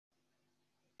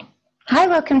Hi,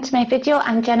 welcome to my video.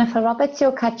 I'm Jennifer Roberts.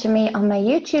 You're catching me on my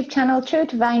YouTube channel, True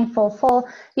Divine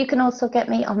 44. You can also get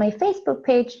me on my Facebook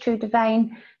page, True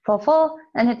Divine 44,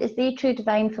 and it is the True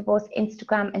Divine for both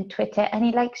Instagram and Twitter.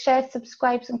 Any likes, shares,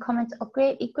 subscribes, and comments are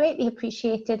greatly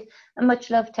appreciated, and much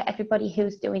love to everybody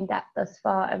who's doing that thus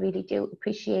far. I really do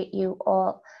appreciate you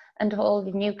all. And all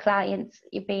the new clients,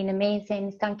 you've been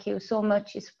amazing. Thank you so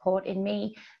much. You're supporting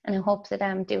me, and I hope that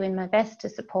I'm doing my best to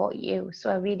support you.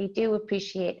 So I really do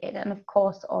appreciate it. And of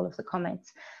course, all of the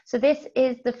comments. So this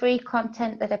is the free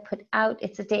content that I put out.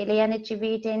 It's a daily energy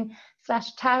reading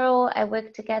 / tarot. I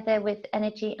work together with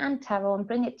energy and tarot and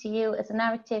bring it to you as a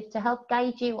narrative to help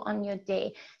guide you on your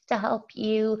day, to help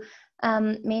you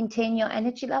maintain your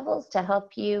energy levels, to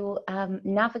help you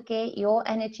navigate your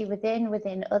energy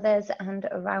within others and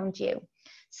around you.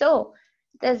 So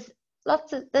there's a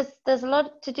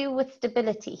lot to do with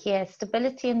stability here,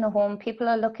 stability in the home. People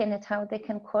are looking at how they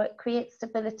can create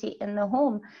stability in the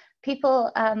home.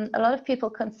 People, a lot of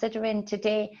people considering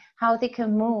today how they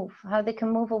can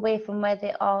move away from where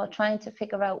they are, trying to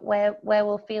figure out where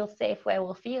we'll feel safe, where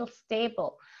we'll feel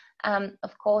stable.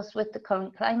 Of course, with the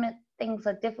current climate, things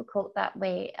are difficult that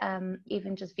way.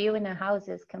 Even just viewing our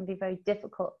houses can be very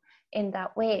difficult in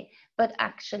that way. But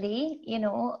actually, you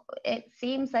know, it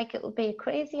seems like it would be a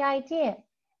crazy idea.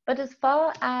 But as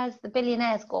far as the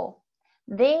billionaires go,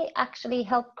 they actually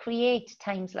help create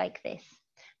times like this,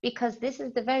 because this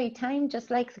is the very time, just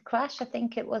like the crash, I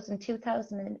think it was in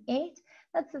 2008,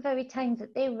 that's the very time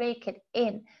that they rake it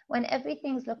in. When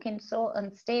everything's looking so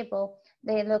unstable,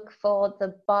 they look for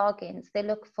the bargains. They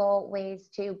look for ways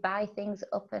to buy things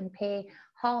up and pay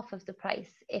half of the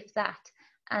price, if that,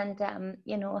 and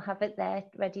you know, have it there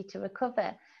ready to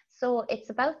recover. So it's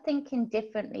about thinking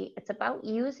differently. It's about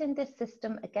using this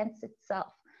system against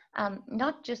itself.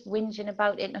 Not just whinging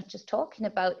about it, not just talking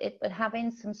about it, but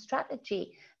having some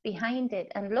strategy behind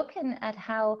it and looking at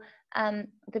how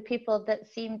the people that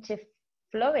seem to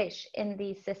flourish in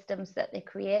these systems that they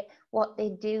create, what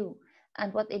they do.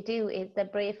 And what they do is they're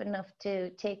brave enough to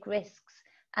take risks.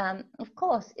 Of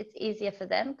course, it's easier for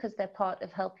them because they're part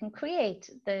of helping create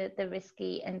the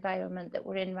risky environment that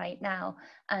we're in right now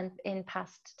and in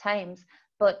past times.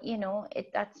 But, you know,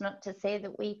 that's not to say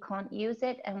that we can't use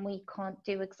it and we can't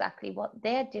do exactly what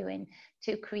they're doing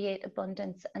to create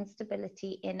abundance and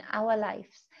stability in our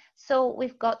lives. So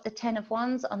we've got the 10 of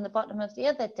Wands on the bottom of the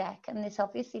other deck, and this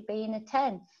obviously being a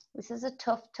 10. This is a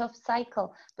tough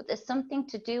cycle, but there's something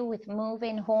to do with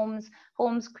moving homes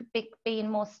could be being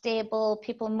more stable,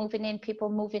 people moving in, people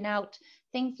moving out,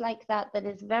 things like that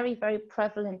is very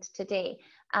prevalent today.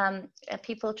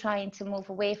 People trying to move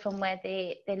away from where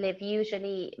they live,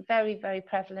 usually very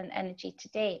prevalent energy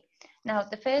today. Now,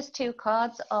 the first two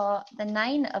cards are the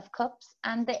 9 of Cups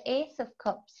and the Ace of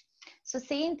Cups. So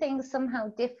seeing things somehow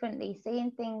differently,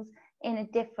 seeing things in a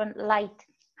different light,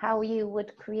 how you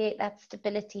would create that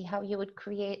stability, how you would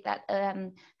create that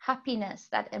happiness,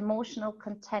 that emotional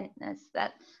contentness,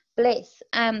 that bliss.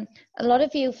 A lot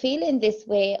of you feeling this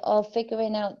way or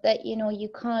figuring out that, you know, you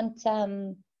can't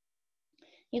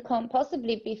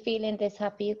possibly be feeling this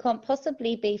happy, you can't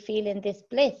possibly be feeling this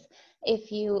bliss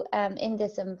if you in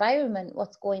this environment,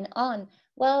 what's going on.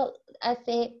 Well, I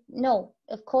say, no,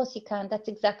 of course you can. That's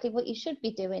exactly what you should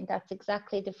be doing. That's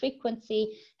exactly the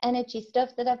frequency, energy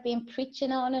stuff that I've been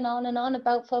preaching on and on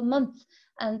about for months.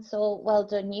 And so, well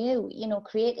done you know,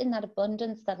 creating that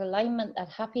abundance, that alignment, that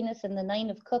happiness in the 9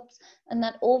 of Cups and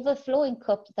that overflowing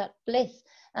cup, that bliss.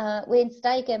 Wayne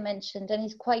Steiger mentioned, and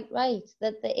he's quite right,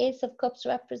 that the Ace of Cups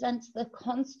represents the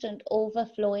constant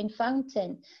overflowing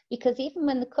fountain, because even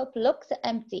when the cup looks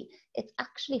empty, it's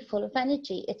actually full of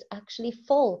energy. It's actually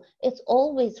full. It's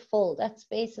always full. That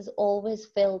space is always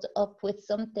filled up with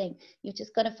something. You've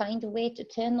just got to find a way to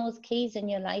turn those keys in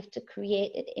your life to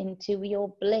create it into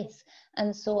your bliss.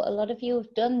 And so a lot of you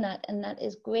have done that, and that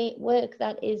is great work.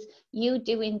 That is you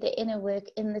doing the inner work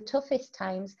in the toughest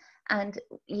times, and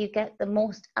you get the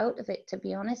most out of it, to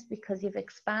be honest, because you've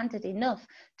expanded enough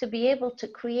to be able to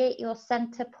create your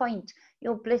center point,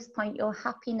 your bliss point, your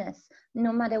happiness,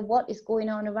 no matter what is going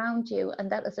on around you. And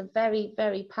that is a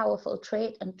very powerful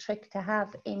trait and trick to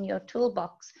have in your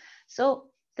toolbox. So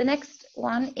the next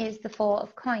one is the 4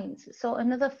 of Coins. So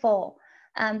another 4.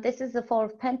 This is the 4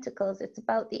 of Pentacles. It's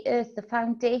about the earth, the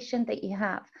foundation that you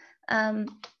have.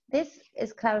 This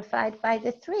is clarified by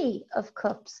the 3 of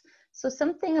Cups. So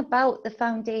something about the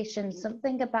foundation,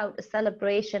 something about a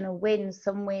celebration, a win,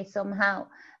 some way, somehow,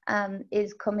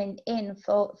 is coming in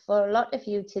for a lot of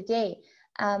you today.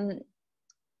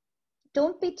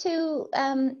 Don't be too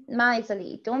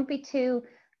miserly. Don't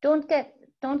get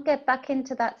don't get back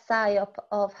into that psyop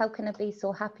of how can I be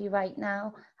so happy right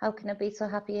now? How can I be so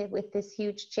happy with this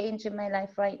huge change in my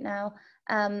life right now?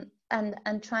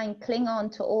 And try and cling on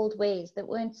to old ways that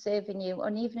weren't serving you.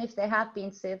 And even if they have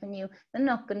been serving you, they're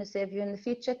not going to serve you in the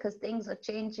future, because things are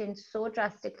changing so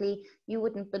drastically, you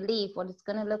wouldn't believe what it's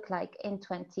going to look like in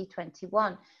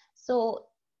 2021. So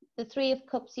the Three of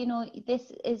Cups, you know,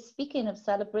 this is speaking of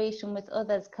celebration with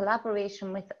others,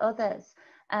 collaboration with others,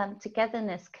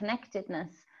 togetherness,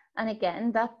 connectedness. And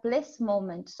again, that bliss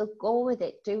moment. So go with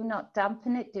it. Do not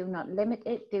dampen it. Do not limit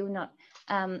it. Do not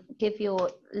give your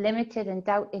limited and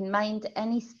doubt in mind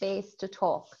any space to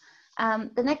talk.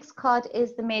 The next card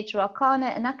is the Major Arcana,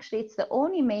 and actually it's the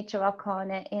only Major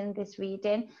Arcana in this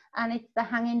reading, and it's the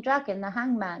Hanging Dragon, the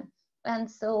Hangman. And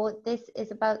so this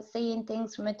is about seeing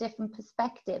things from a different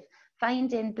perspective,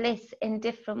 finding bliss in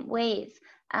different ways,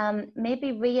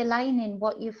 maybe realigning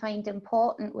what you find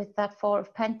important with that Four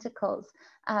of Pentacles,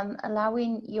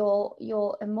 allowing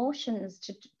your emotions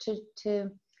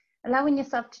to allowing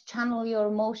yourself to channel your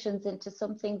emotions into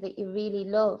something that you really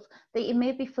love, that you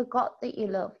maybe forgot that you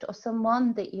loved, or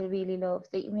someone that you really loved,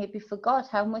 that you maybe forgot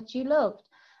how much you loved.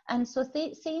 And so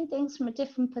seeing things from a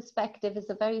different perspective is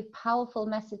a very powerful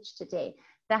message today.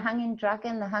 The Hanging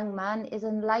Dragon, the Hangman, is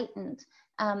enlightened,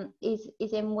 is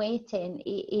in waiting,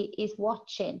 is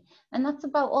watching. And that's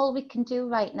about all we can do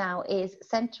right now, is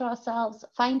center ourselves,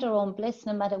 find our own bliss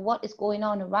no matter what is going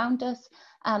on around us,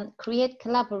 create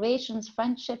collaborations,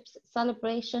 friendships,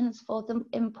 celebrations for the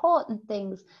important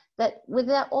things that, with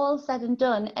that all said and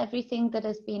done, everything that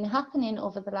has been happening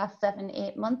over the last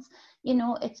 7-8 months, you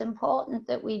know, it's important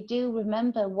that we do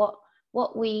remember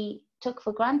what we took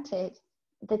for granted: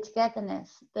 the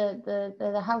togetherness,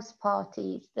 the house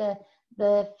parties,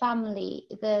 the family,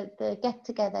 the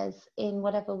get-togethers in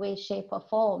whatever way, shape or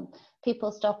form,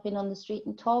 people stopping on the street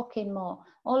and talking more.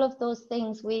 All of those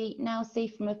things we now see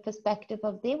from a perspective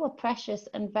of they were precious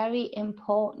and very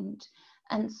important.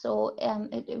 And so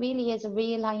it really is a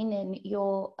realigning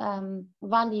your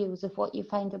values of what you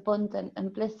find abundant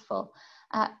and blissful.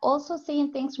 Also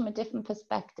seeing things from a different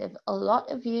perspective. A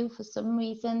lot of you, for some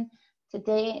reason,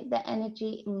 today, the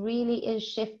energy really is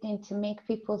shifting to make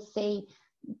people see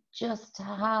just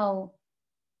how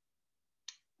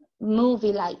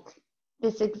movie-like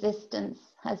this existence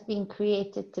has been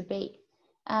created to be.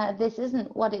 This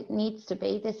isn't what it needs to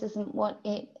be. This isn't what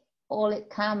all it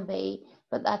can be,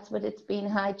 but that's what it's been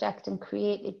hijacked and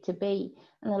created to be.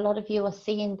 And a lot of you are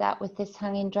seeing that with this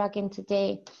Hanging Dragon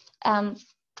today.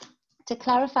 To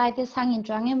clarify this Hanging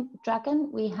Dragon,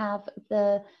 we have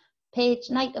the page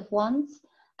Knight of Wands.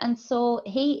 And so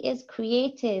he is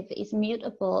creative, is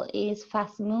mutable, is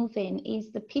fast moving,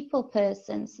 is the people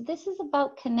person. So this is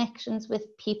about connections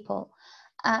with people.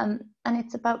 And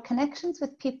it's about connections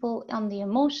with people on the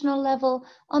emotional level,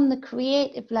 on the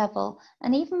creative level,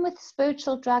 and even with the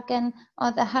spiritual dragon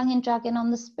or the Hanging Dragon on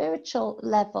the spiritual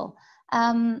level.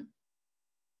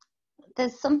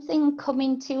 There's something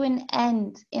coming to an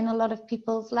end in a lot of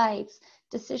people's lives.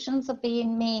 Decisions are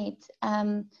being made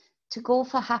to go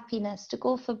for happiness, to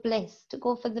go for bliss, to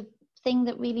go for the thing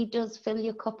that really does fill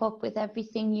your cup up with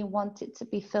everything you want it to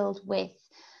be filled with.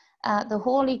 The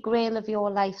holy grail of your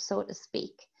life, so to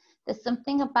speak. There's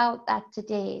something about that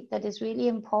today that is really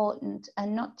important,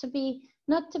 and not to be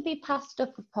passed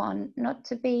up upon, not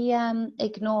to be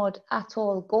ignored at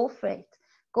all. Go for it.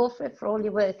 Go for it for all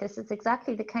you're worth. This is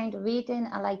exactly the kind of reading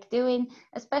I like doing,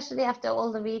 especially after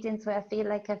all the readings where I feel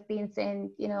like I've been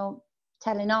saying, you know,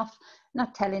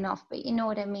 not telling off, but you know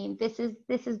what I mean. This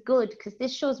is good, because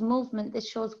this shows movement, this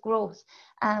shows growth,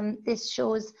 this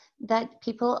shows that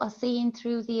people are seeing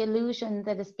through the illusion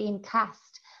that is being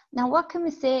cast. Now, what can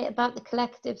we say about the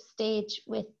collective stage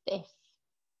with this?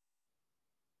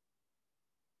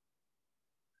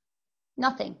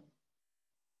 Nothing.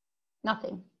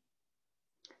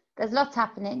 There's lots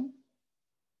happening.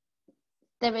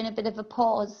 They're in a bit of a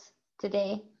pause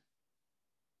today.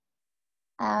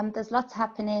 There's lots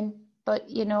happening, but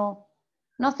you know,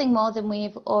 nothing more than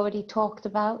we've already talked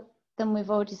about, than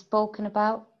we've already spoken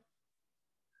about.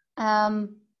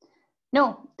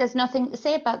 No, there's nothing to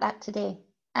say about that today.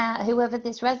 Whoever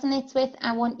this resonates with,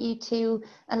 I want you to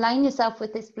align yourself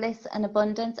with this bliss and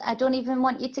abundance. I don't even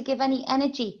want you to give any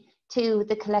energy to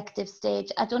the collective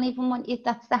stage. I don't even want you,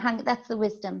 that's the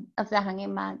wisdom of the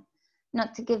Hanging Man.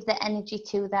 not to give the energy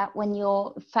to that when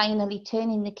you're finally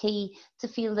turning the key to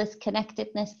feel this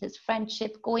connectedness, this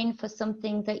friendship, going for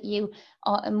something that you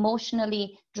are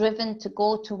emotionally driven to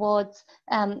go towards,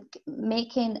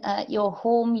 making your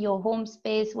home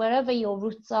space, wherever your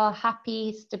roots are,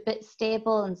 happy,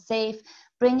 stable and safe,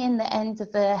 bringing the end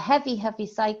of a heavy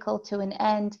cycle to an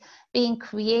end, being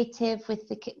creative with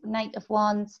the Knight of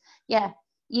Wands. Yeah,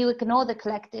 you ignore the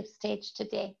collective stage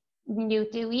today. You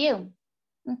do you.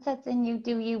 And that's in you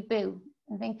do you, boo.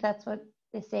 I think that's what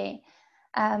they say.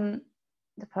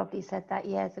 They probably said that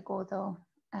years ago, though.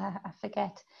 I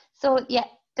forget. So yeah,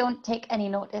 don't take any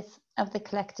notice of the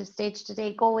collective stage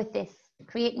today. Go with this,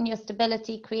 creating your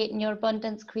stability, creating your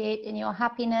abundance, creating your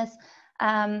happiness,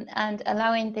 and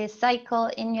allowing this cycle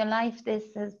in your life. This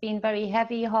has been very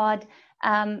heavy, hard,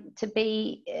 to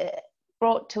be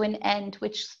brought to an end,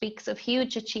 which speaks of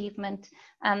huge achievement,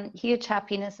 huge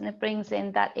happiness, and it brings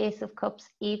in that Ace of Cups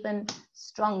even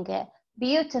stronger.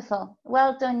 Beautiful.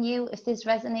 Well done, you. If this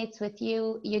resonates with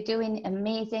you, you're doing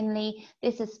amazingly.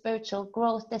 This is spiritual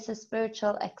growth. This is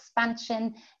spiritual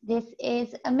expansion. This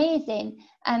is amazing.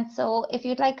 And so if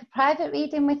you'd like a private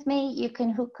reading with me, you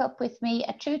can hook up with me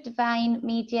at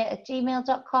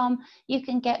truedivinemedia@gmail.com. You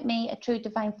can get me at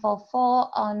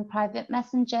truedivine44 on private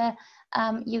messenger.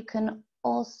 You can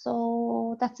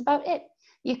also, that's about it.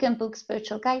 You can book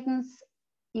spiritual guidance.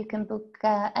 You can book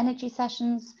energy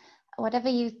sessions. Whatever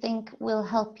you think will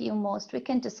help you most. We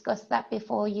can discuss that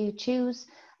before you choose.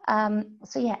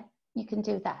 So yeah, you can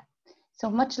do that. So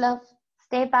much love,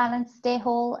 stay balanced, stay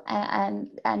whole,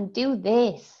 and do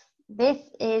this. This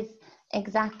is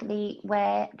exactly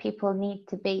where people need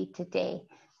to be today.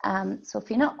 So if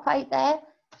you're not quite there,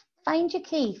 find your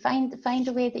key, find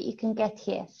a way that you can get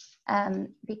here,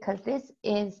 because this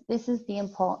is the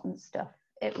important stuff.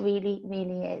 It really,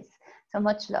 really is. So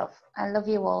much love. I love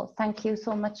you all. Thank you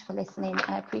so much for listening.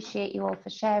 I appreciate you all for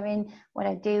sharing what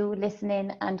I do,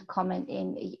 listening and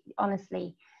commenting.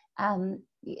 Honestly,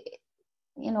 you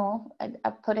know,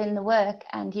 I put in the work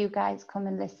and you guys come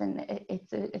and listen.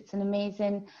 It's an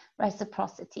amazing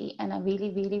reciprocity, and I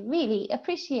really, really, really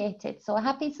appreciate it. So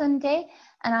happy Sunday,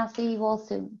 and I'll see you all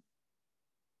soon.